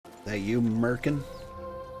That you, Merkin?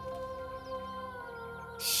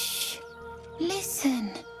 Shh.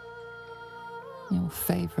 Listen. Your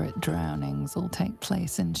favorite drownings all take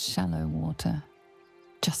place in shallow water.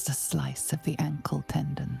 Just a slice of the ankle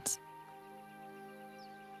tendons.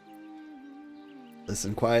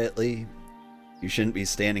 Listen quietly. You shouldn't be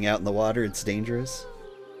standing out in the water. It's dangerous.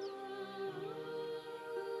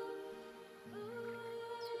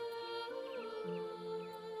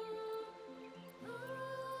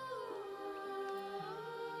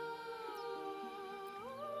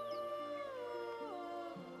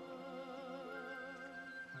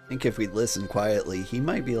 I think if we listen quietly, he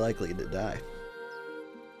might be likely to die.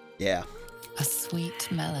 Yeah. A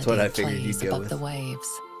sweet melody That's what I figured you'd plays go above with. the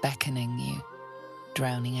waves, beckoning you,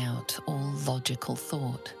 drowning out all logical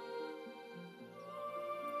thought.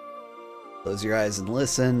 Close your eyes and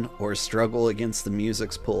listen, or struggle against the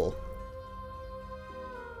music's pull.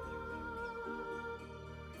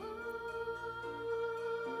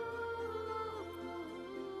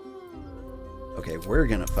 Okay, we're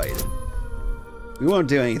gonna fight it. We won't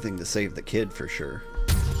do anything to save the kid for sure.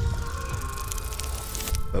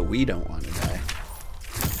 But we don't want to die.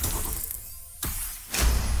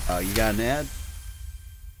 Oh, you got an ad?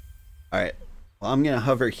 Alright. Well, I'm gonna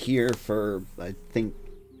hover here for, I think,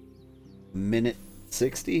 minute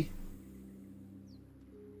 60.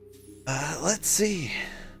 Let's see.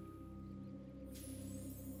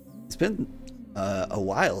 It's been a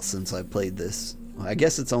while since I played this. Well, I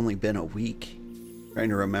guess it's only been a week. Trying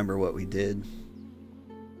to remember what we did.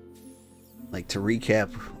 Like, to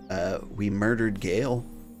recap, we murdered Gale.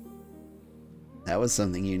 That was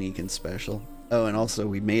something unique and special. Oh, and also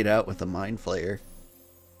we made out with a mind flayer.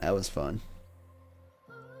 That was fun.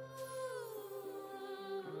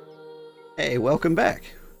 Hey, welcome back.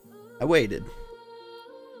 I waited.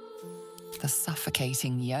 The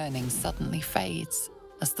suffocating yearning suddenly fades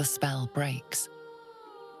as the spell breaks.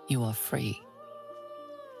 You are free.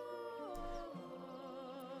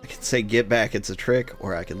 I can say get back, it's a trick,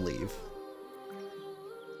 or I can leave.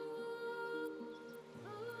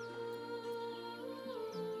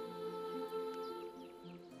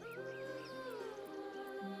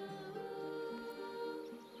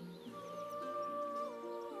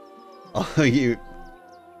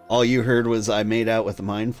 All you heard was I made out with a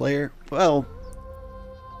mind flayer? Well,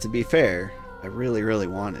 to be fair, I really, really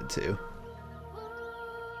wanted to.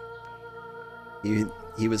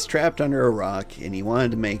 He was trapped under a rock and he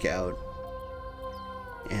wanted to make out.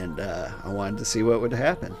 And I wanted to see what would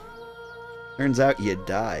happen. Turns out you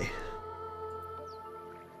die.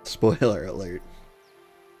 Spoiler alert.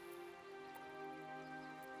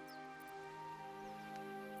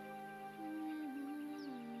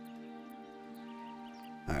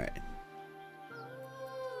 Alright.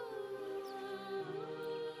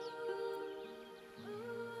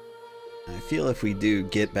 I feel if we do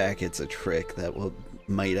get back, it's a trick that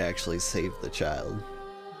might actually save the child.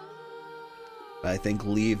 But I think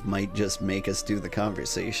leave might just make us do the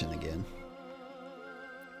conversation again.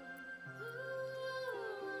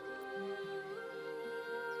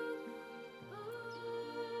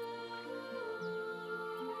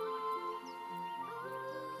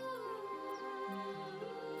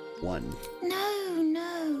 One.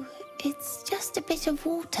 No, it's just a bit of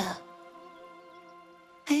water.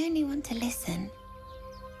 I only want to listen.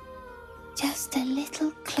 Just a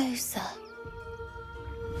little closer.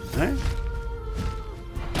 Alright.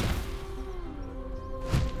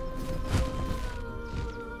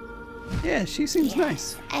 Yeah, she seems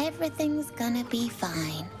nice. Everything's gonna be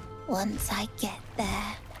fine once I get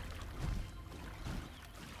there.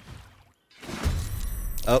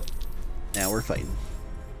 Oh, now we're fighting.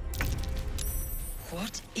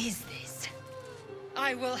 What is this?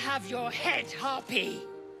 I will have your head, Harpy!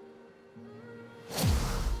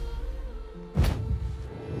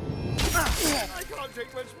 I can't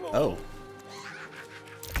take much more. Oh.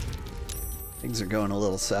 Things are going a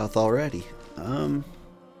little south already. I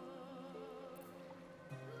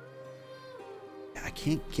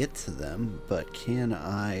can't get to them, but can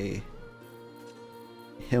I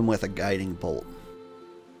hit him with a guiding bolt?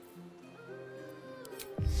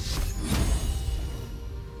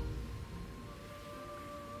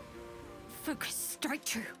 Focus, strike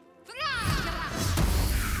true.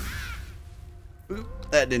 Oop,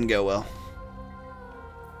 that didn't go well.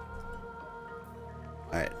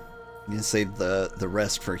 Alright. I'm gonna save the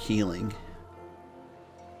rest for healing.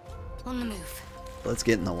 On the move. Let's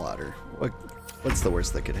get in the water. What's the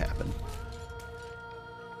worst that could happen?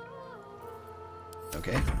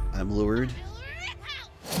 Okay, I'm lured.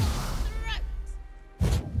 My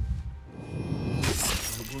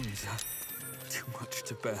wounds are too much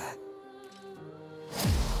to bear.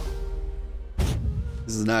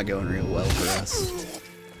 This is not going real well for us.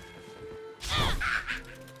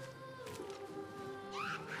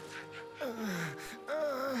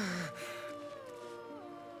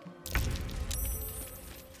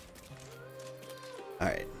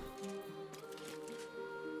 Alright.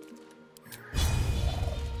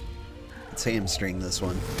 Let's hamstring this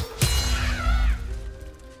one.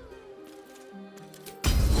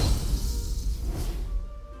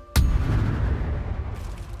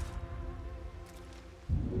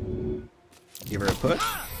 Give her a push.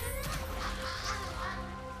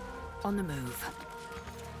 On the move.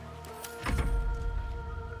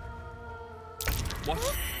 What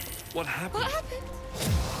happened? What happened?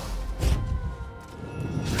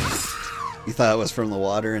 You thought it was from the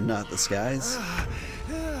water and not the skies?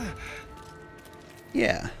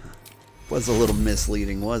 Yeah. Was a little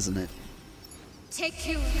misleading, wasn't it? Take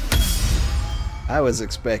you. I was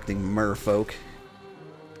expecting merfolk.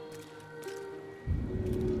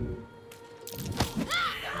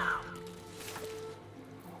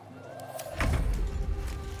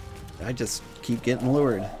 I just keep getting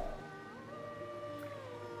lured.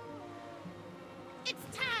 It's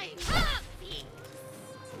time.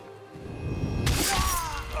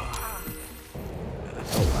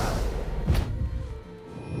 Oh wow.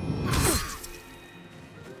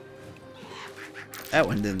 That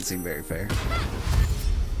one didn't seem very fair.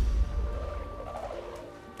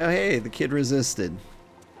 Oh hey, the kid resisted.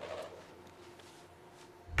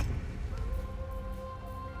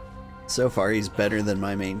 So far, he's better than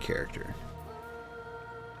my main character.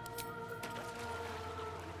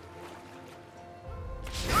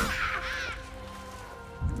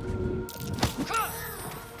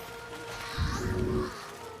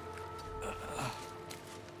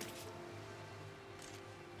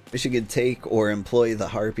 Wish you could take or employ the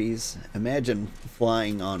harpies. Imagine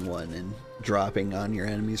flying on one and dropping on your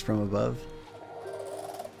enemies from above.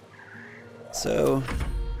 So,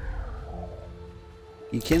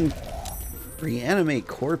 you can reanimate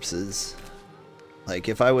corpses. Like,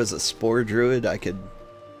 if I was a spore druid, I could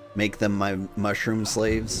make them my mushroom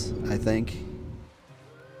slaves, I think.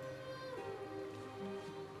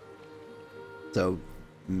 So,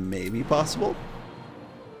 maybe possible?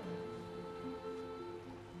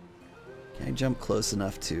 Can I jump close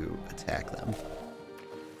enough to attack them?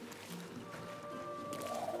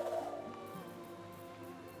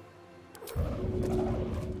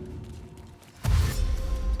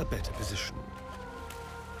 A better position.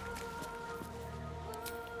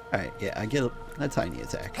 Alright, yeah, I get a tiny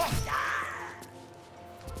attack.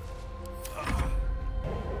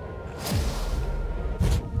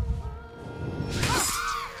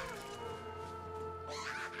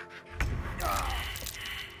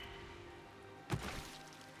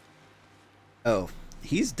 Oh,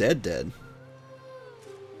 he's dead. That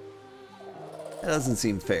doesn't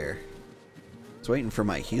seem fair. I was waiting for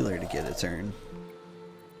my healer to get a turn.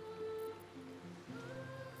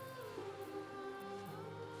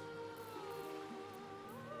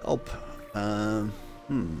 Help.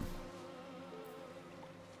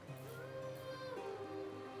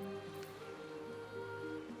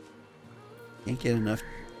 Can't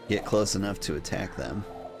get close enough to attack them.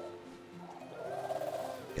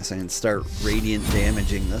 Guess I can start radiant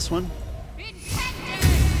damaging this one. I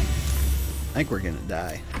think we're gonna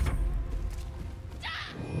die.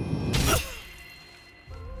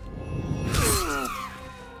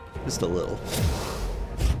 Just a little.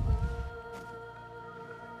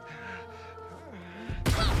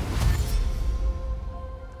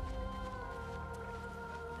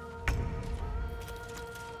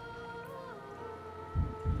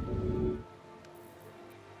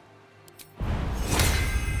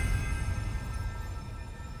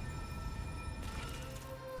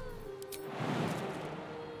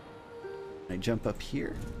 I jump up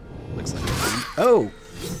here. Looks like I can. Oh!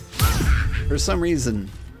 For some reason,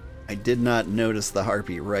 I did not notice the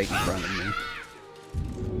harpy right in front of me.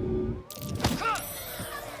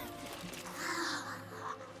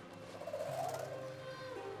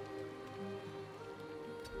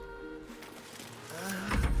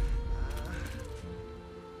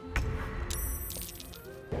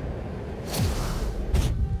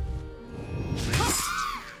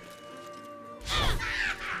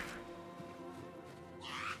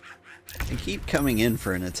 I keep coming in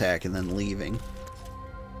for an attack and then leaving.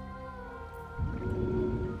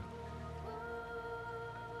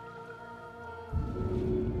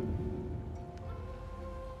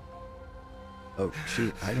 Oh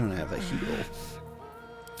shoot, I don't have a heal.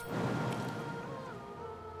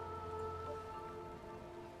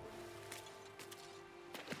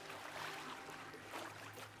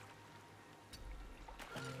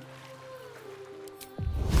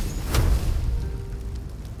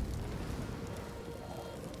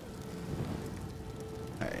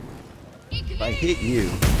 If I hit you,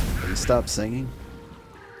 will you stop singing?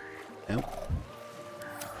 Nope.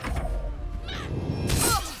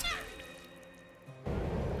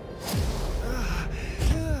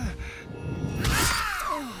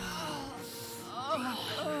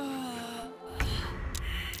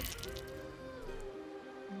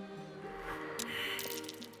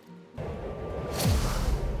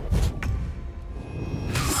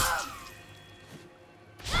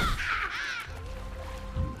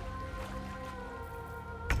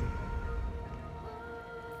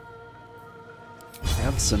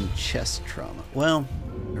 Some chest trauma. Well,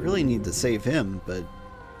 I really need to save him, but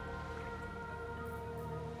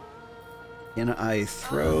can I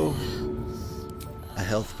throw a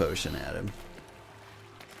health potion at him?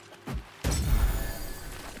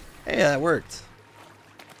 Hey, that worked.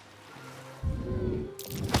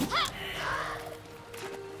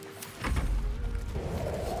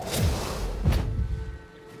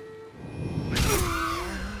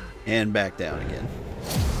 And back down again.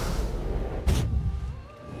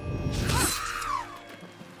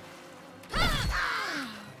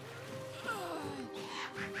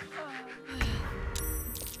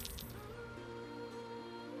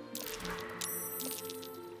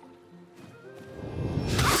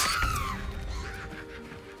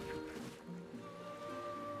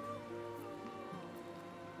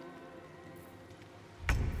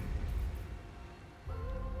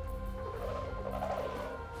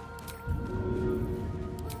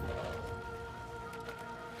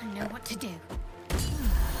 To do.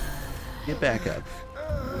 Get back up.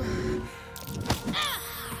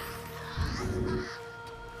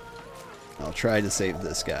 I'll try to save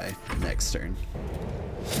this guy next turn.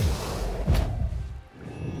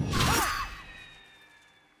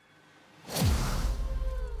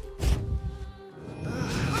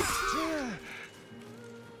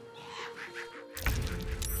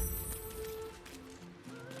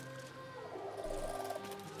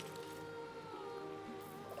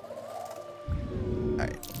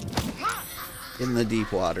 In the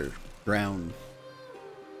deep water. Drown.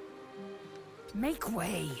 Make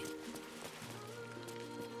way.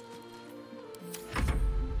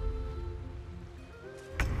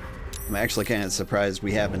 I'm actually kind of surprised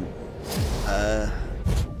we haven't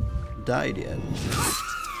died yet.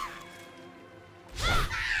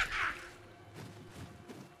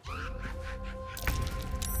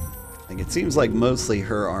 Like, it seems like mostly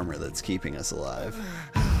her armor that's keeping us alive.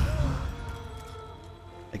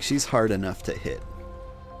 Like, she's hard enough to hit.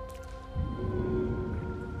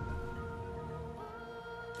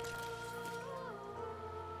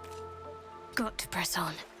 Got to press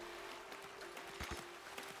on.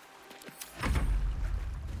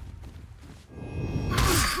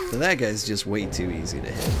 So that guy's just way too easy to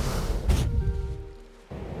hit.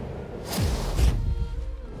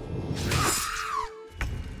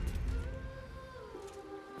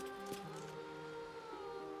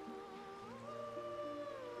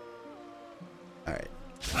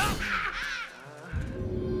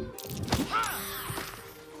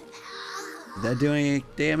 Did that do any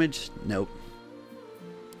damage? Nope.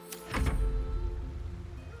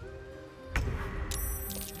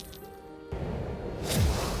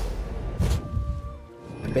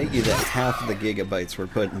 I bet you that half of the gigabytes were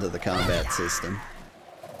put into the combat system.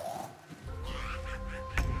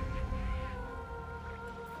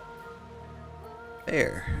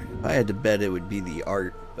 Fair. If I had to bet, it would be the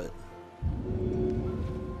art, but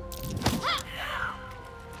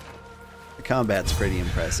the combat's pretty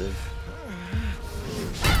impressive.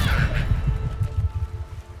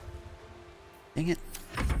 Dang it.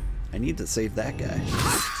 I need to save that guy.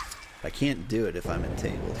 I can't do it if I'm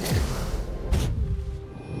entangled here.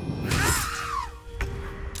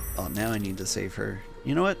 Oh, now I need to save her.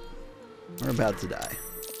 You know what? We're about to die.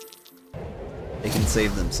 They can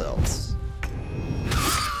save themselves.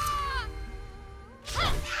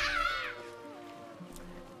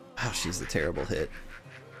 Wow, she's a terrible hit.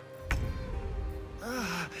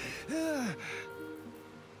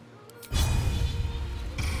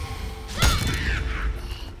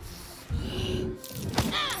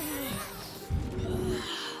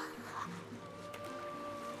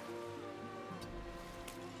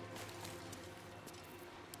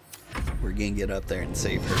 We're gonna get up there and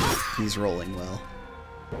save her. He's rolling well.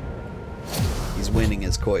 He's winning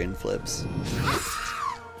his coin flips.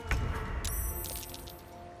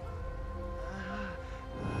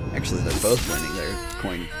 Actually, they're both winning their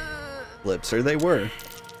coin flips, or they were.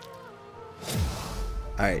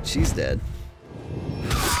 Alright, she's dead.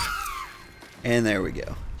 And there we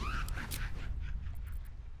go.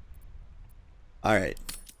 Alright.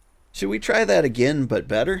 Should we try that again, but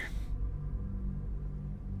better?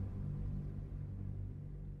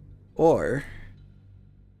 Or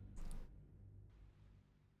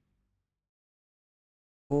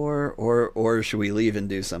should we leave and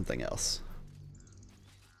do something else?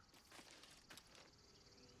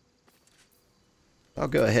 I'll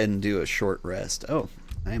go ahead and do a short rest. Oh,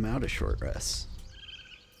 I am out of short rests.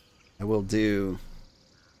 I will do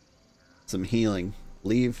some healing.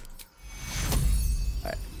 Leave.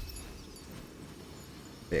 Alright.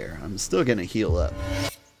 There. I'm still gonna heal up.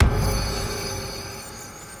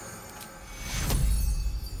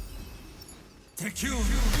 Take you.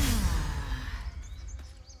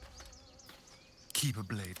 Keep a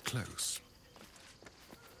blade close.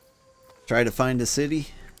 Try to find a city.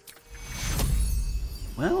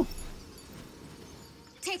 Well,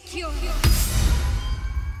 Take you.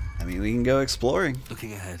 I mean, we can go exploring.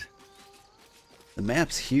 Looking ahead. The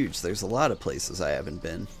map's huge. There's a lot of places I haven't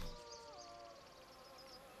been.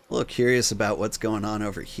 A little curious about what's going on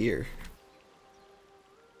over here.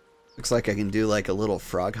 Looks like I can do like a little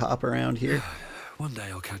frog hop around here. One day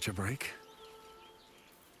I'll catch a break.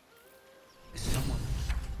 Is someone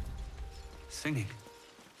singing?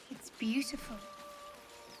 It's beautiful.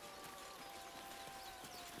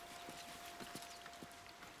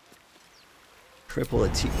 Triple a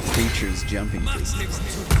creature's jumping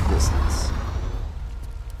distance.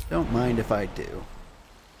 Don't mind if I do.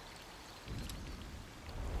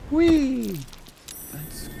 Whee!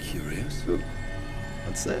 That's curious. Ooh.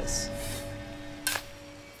 What's this?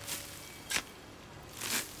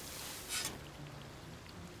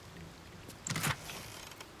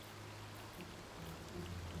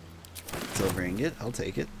 Silver ingot, I'll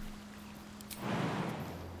take it.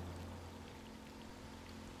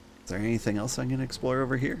 Is there anything else I can explore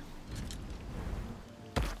over here?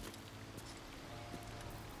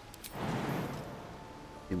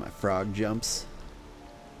 Do my frog jumps.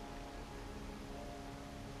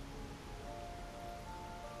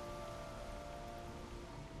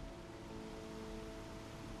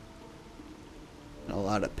 A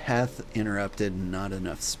lot of path interrupted, not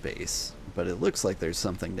enough space. But it looks like there's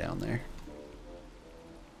something down there.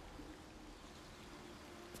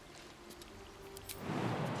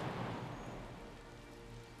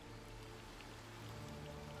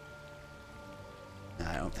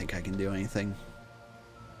 I don't think I can do anything.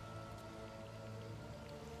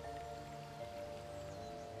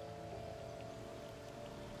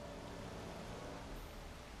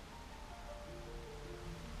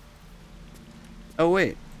 Oh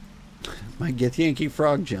wait, my Githyanki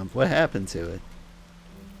frog jump, what happened to it?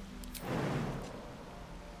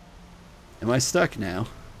 Am I stuck now?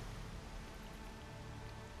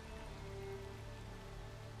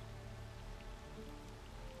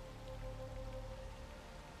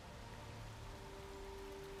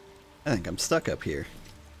 I think I'm stuck up here.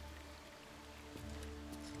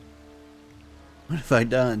 What have I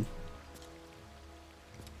done?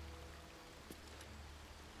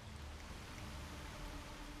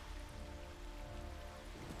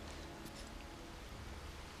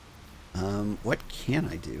 What can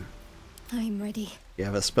I do? I'm ready. You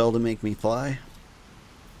have a spell to make me fly?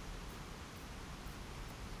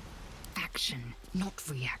 Action, not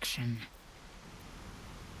reaction.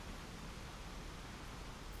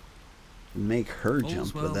 Make her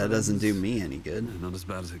jump, but that doesn't do me any good. Not as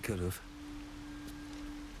bad as it could have.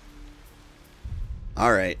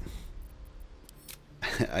 Alright.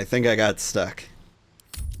 I think I got stuck.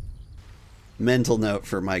 Mental note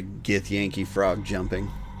for my Githyanki frog jumping.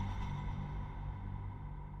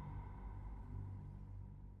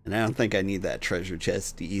 And I don't think I need that treasure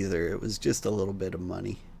chest either. It was just a little bit of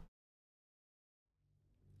money.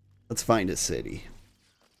 Let's find a city.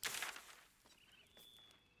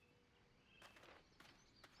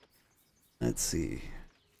 Let's see.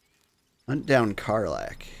 Hunt down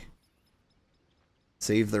Karlach.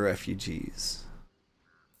 Save the refugees.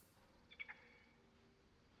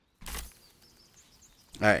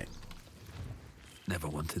 Alright. Never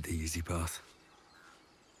wanted the easy path.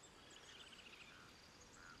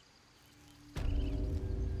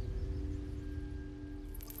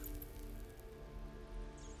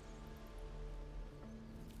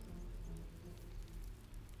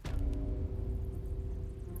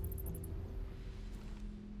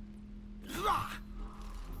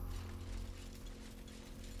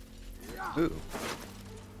 Ooh.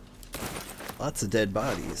 Lots of dead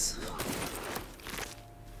bodies.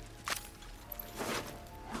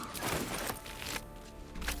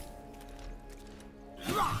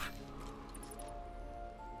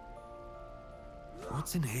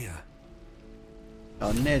 What's in here?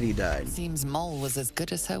 Oh, Nettie died. Seems Mole was as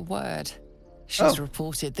good as her word. She's Oh.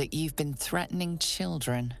 reported that you've been threatening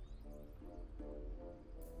children.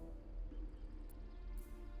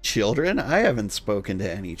 children? I haven't spoken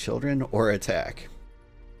to any children or attack.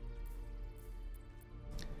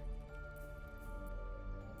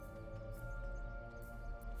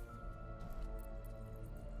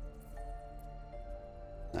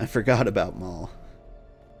 I forgot about Maul.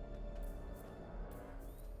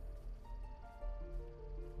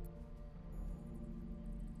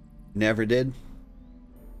 Never did?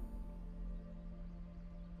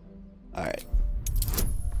 Alright.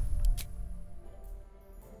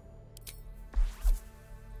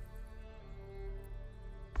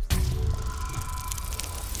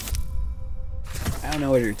 I don't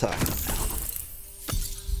know what you're talking about.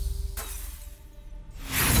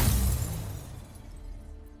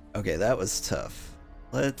 Okay, that was tough.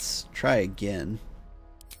 Let's try again.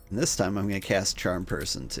 And this time I'm going to cast Charm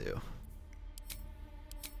Person too.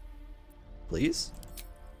 Please?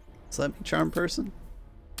 Just let me Charm Person?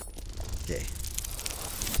 Okay.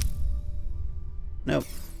 Nope.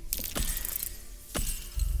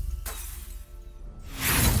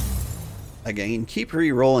 Again, keep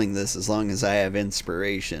re-rolling this as long as I have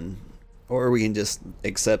inspiration. Or we can just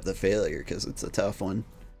accept the failure because it's a tough one.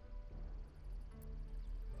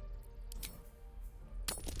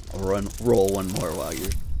 I'll roll one more while you're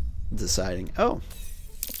deciding. Oh,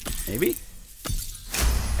 maybe?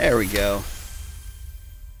 There we go.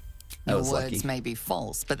 That was lucky. Your words may be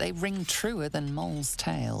false, but they ring truer than moles'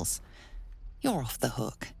 tails. You're off the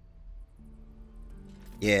hook.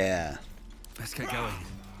 Yeah. Let's get going.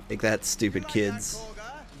 Take that, stupid kids.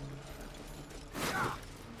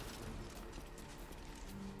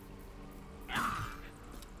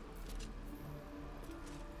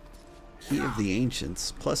 Key of the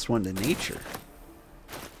Ancients, +1 to nature.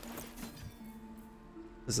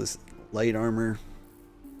 Is this light armor?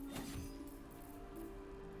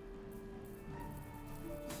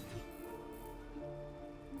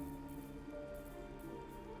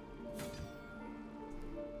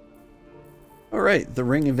 Alright, the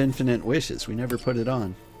Ring of Infinite Wishes. We never put it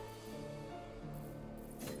on.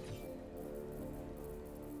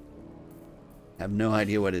 Have no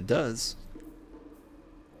idea what it does.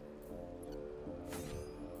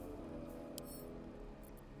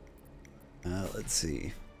 Let's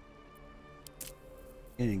see.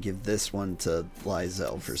 I'm gonna give this one to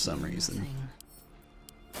Lysel for some reason.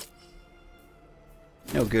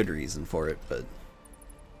 No good reason for it, but...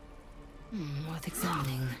 Worth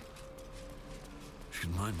examining.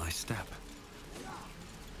 Should mind my step.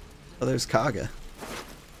 Oh, there's Kaga.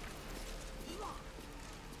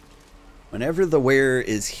 Whenever the wearer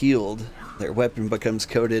is healed, their weapon becomes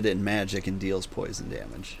coated in magic and deals poison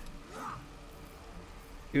damage.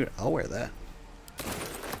 Dude, I'll wear that.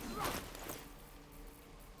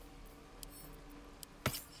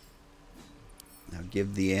 Now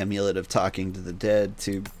give the Amulet of Talking to the Dead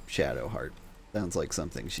to Shadowheart. Sounds like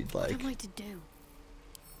something she'd like. What am I to do?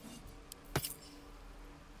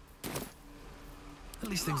 At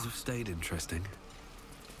least things have stayed interesting.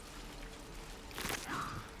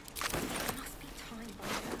 Must be time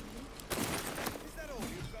by now. Is that all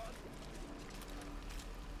you've got?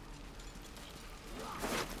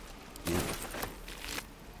 Yeah.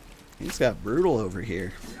 He's got brutal over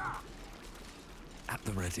here. At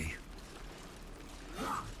the ready.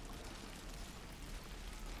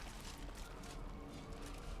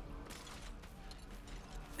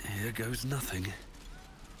 Here goes nothing.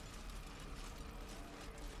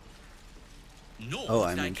 Oh,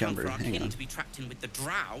 I'm encumbered. Hang on. To be trapped in with the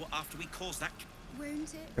drow after we caused that.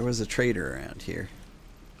 Won't it? There was a traitor around here.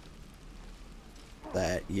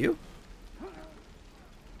 That you?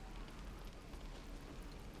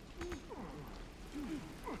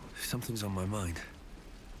 Something's on my mind.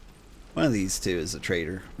 One of these two is a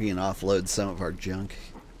traitor. We can offload some of our junk.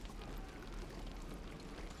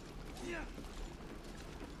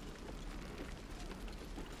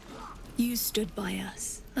 You stood by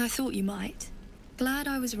us. I thought you might. Glad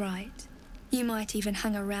I was right. You might even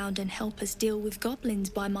hang around and help us deal with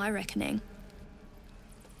goblins by my reckoning.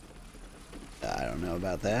 I don't know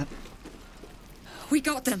about that. We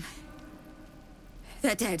got them.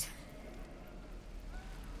 They're dead.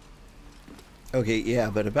 Okay,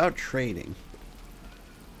 yeah, but about trading.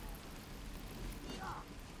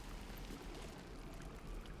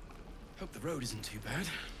 Hope the road isn't too bad.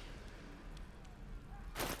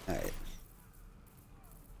 Alright.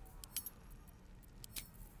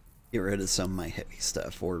 Get rid of some of my heavy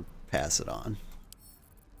stuff or pass it on.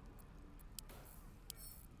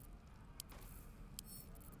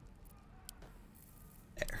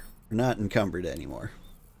 There. We're not encumbered anymore.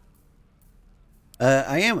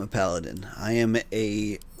 I am a paladin. I am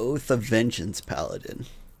a Oath of Vengeance paladin.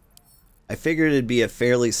 I figured it'd be a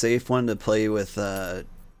fairly safe one to play with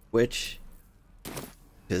which,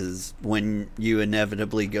 because when you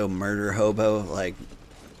inevitably go murder hobo, like,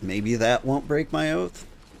 maybe that won't break my oath.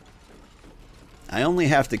 I only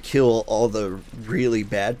have to kill all the really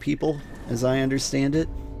bad people, as I understand it.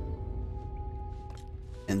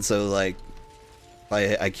 And so, like,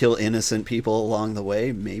 if I kill innocent people along the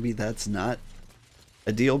way, maybe that's not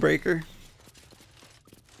a deal breaker.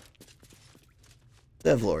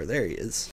 Devlor, there he is.